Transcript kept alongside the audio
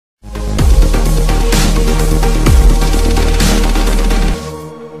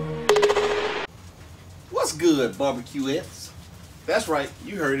good, BBQ-ettes? That's right,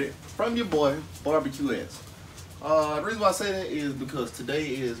 you heard it from your boy, BBQ-ettes. The reason why I say that is because today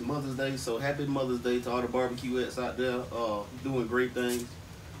is Mother's Day, so happy Mother's Day to all the BBQ-ettes out there doing great things.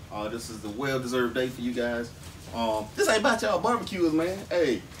 This is the well-deserved day for you guys. This ain't about y'all barbecuers, man.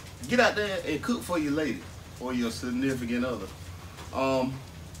 Hey, get out there and cook for your lady or your significant other.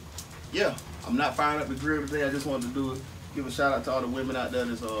 Yeah, I'm not firing up the grill today. I just wanted to do it. Give a shout out to all the women out there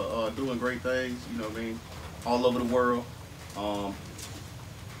that's doing great things, you know what I mean, all over the world.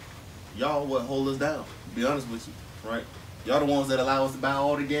 Y'all what hold us down, to be honest with you, right? Y'all the ones that allow us to buy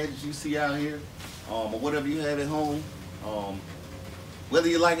all the gadgets you see out here, or whatever you have at home, whether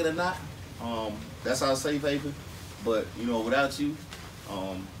you like it or not. That's our safe haven. But you know, without you,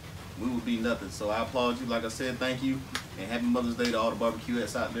 we would be nothing. So I applaud you. Like I said, thank you, and happy Mother's Day to all the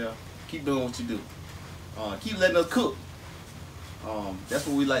BBQ-ettes out there. Keep doing what you do. Keep letting us cook. That's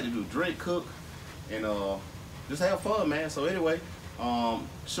what we like to do: drink, cook, and just have fun, man. So anyway,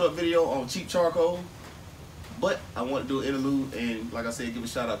 short video on cheap charcoal, but I want to do an interlude and, like I said, give a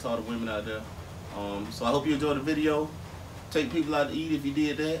shout out to all the women out there. So I hope you enjoyed the video. Take people out to eat if you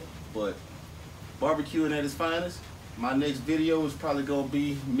did that, but barbecuing at its finest. My next video is probably gonna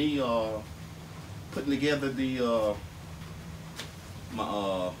be me putting together the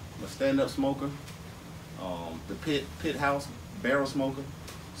my stand-up smoker, the pit house barrel smoker.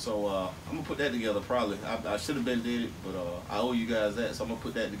 So I'm gonna put that together probably. I should have been did it, but I owe you guys that, so I'm gonna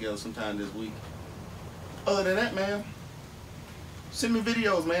put that together sometime this week. Other than that, man, send me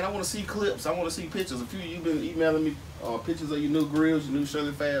videos, man. I want to see clips. I want to see pictures. A few of you been emailing me pictures of your new grills, your new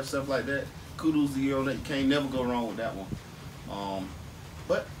Shirley Fab, stuff like that. Kudos to you on that. You can't never go wrong with that one.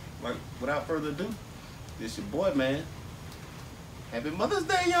 But like, without further ado, this your boy, man. Happy Mother's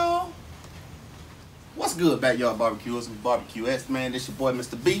Day, y'all. What's good, Backyard BBQs and BBQ-ettes, man? This your boy,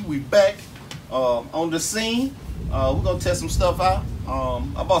 Mr. B. We back on the scene. We're gonna test some stuff out.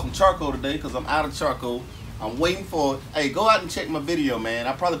 I bought some charcoal today because I'm out of charcoal. I'm waiting for it. Hey, go out and check my video, man.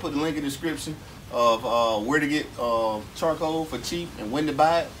 I probably put the link in the description of where to get charcoal for cheap and when to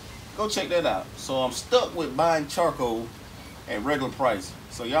buy it. Go check that out. So I'm stuck with buying charcoal at regular price.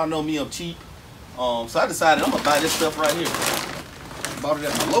 So y'all know me, I'm cheap. So I decided I'm gonna buy this stuff right here. Bought it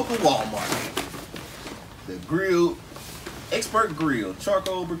at my local Walmart. The grill, expert grill,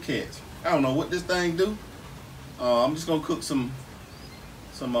 charcoal briquettes. I don't know what this thing do. I'm just gonna cook some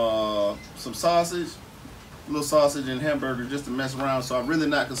sausage, little sausage and hamburger just to mess around. So I'm really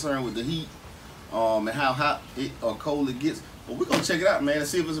not concerned with the heat and how hot it or cold it gets. But we're gonna check it out, man, and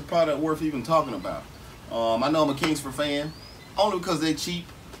see if it's a product worth even talking about. I know I'm a Kingsford fan, only because they're cheap.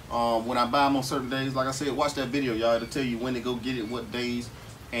 When I buy them on certain days, like I said, watch that video, y'all. It'll tell you when to go get it, what days.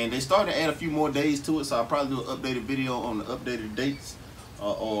 And they started to add a few more days to it, so I'll probably do an updated video on the updated dates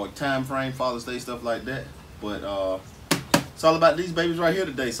or time frame, Father's Day, stuff like that. But it's all about these babies right here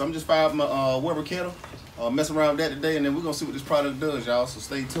today. So I'm just firing my Weber kettle, messing around with that today, and then we're gonna see what this product does, y'all. So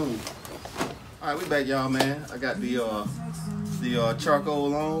stay tuned. All right, we back, y'all, man. I got the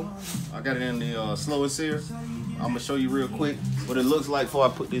charcoal on. I got it in the slow and sear. I'm gonna show you real quick what it looks like before I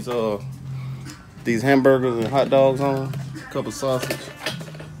put these hamburgers and hot dogs on. A couple sausage.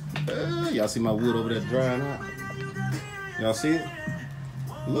 Y'all see my wood over there drying out? Y'all see it?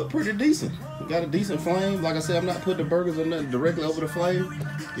 Look pretty decent. We got a decent flame. Like I said, I'm not putting the burgers or nothing directly over the flame.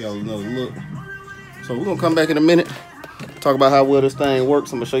 Y'all know, look. So we're gonna come back in a minute, talk about how well this thing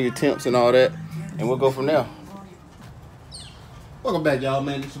works. I'm gonna show you temps and all that, and we'll go from there. Welcome back, y'all,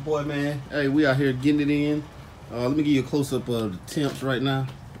 man. It's your boy, man. Hey, we out here getting it in. Let me give you a close-up of the temps right now.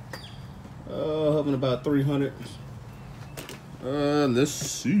 Hovering about 300. Let's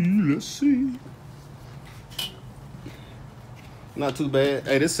see. Not too bad.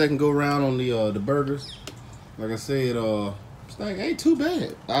 Hey, this second go around on the burgers, like I said, this thing ain't too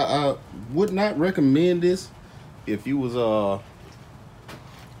bad. I would not recommend this if you was let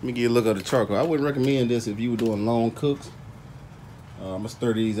me give you a look at the charcoal. I wouldn't recommend this if you were doing long cooks. I'm gonna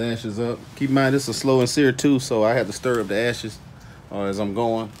stir these ashes up. Keep in mind this is slow and sear too, so I had to stir up the ashes as I'm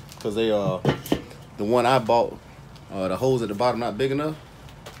going, because they the one I bought, the holes at the bottom not big enough,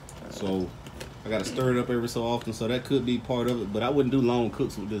 so I gotta stir it up every so often. So that could be part of it, but I wouldn't do long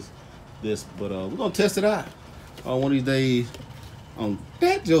cooks with this. But we're gonna test it out one of these days on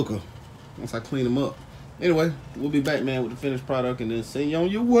that joker once I clean them up. Anyway, we'll be back, man, with the finished product and then send you on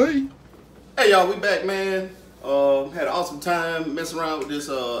your way. Hey, y'all, we back, man. Had an awesome time messing around with this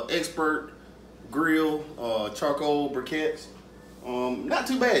expert grill charcoal briquettes. Not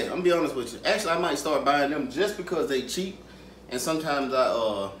too bad, I'm gonna be honest with you. Actually, I might start buying them just because they cheap, and sometimes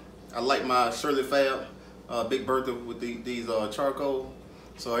I like my Shirley Fab Big Bertha with these charcoal.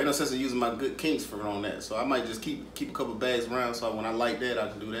 So ain't no sense in using my good kinks for on that. So I might just keep a couple bags around, so when I light that, I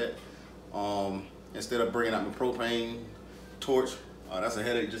can do that. Instead of bringing out my propane torch. That's a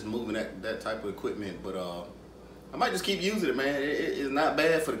headache just moving that type of equipment. But I might just keep using it, man. It's not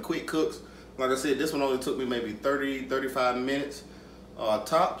bad for the quick cooks. Like I said, this one only took me maybe 30-35 minutes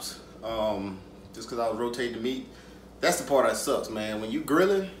tops, just because I was rotating the meat. That's the part that sucks, man. When you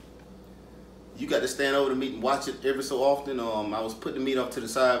grilling, you got to stand over the meat and watch it every so often. I was putting the meat off to the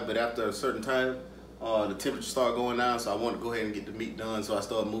side, but after a certain time, the temperature started going down, so I wanted to go ahead and get the meat done. So I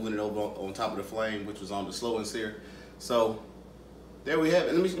started moving it over on top of the flame, which was on the slow and sear. So there we have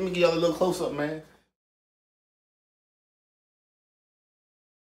it. Let me give y'all a little close up, man.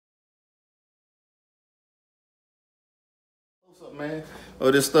 Close up, man.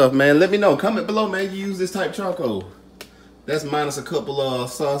 Oh, this stuff, man. Let me know. Comment below, man. You use this type charcoal. That's minus a couple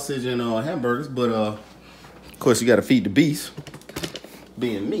sausage and hamburgers, but of course you gotta feed the beast,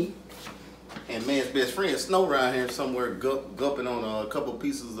 being me. And man's best friend Snow around here somewhere gulping on a couple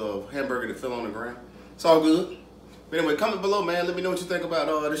pieces of hamburger that fell on the ground. It's all good. But anyway, comment below, man. Let me know what you think about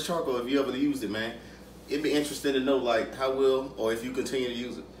this charcoal if you ever used it, man. It'd be interesting to know like how well or if you continue to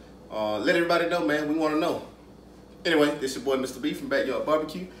use it. Let everybody know, man. We want to know. Anyway, this your boy Mr. B from Backyard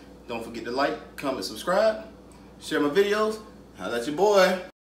BBQ. Don't forget to like, comment, subscribe. Share my videos. Holla at your boy.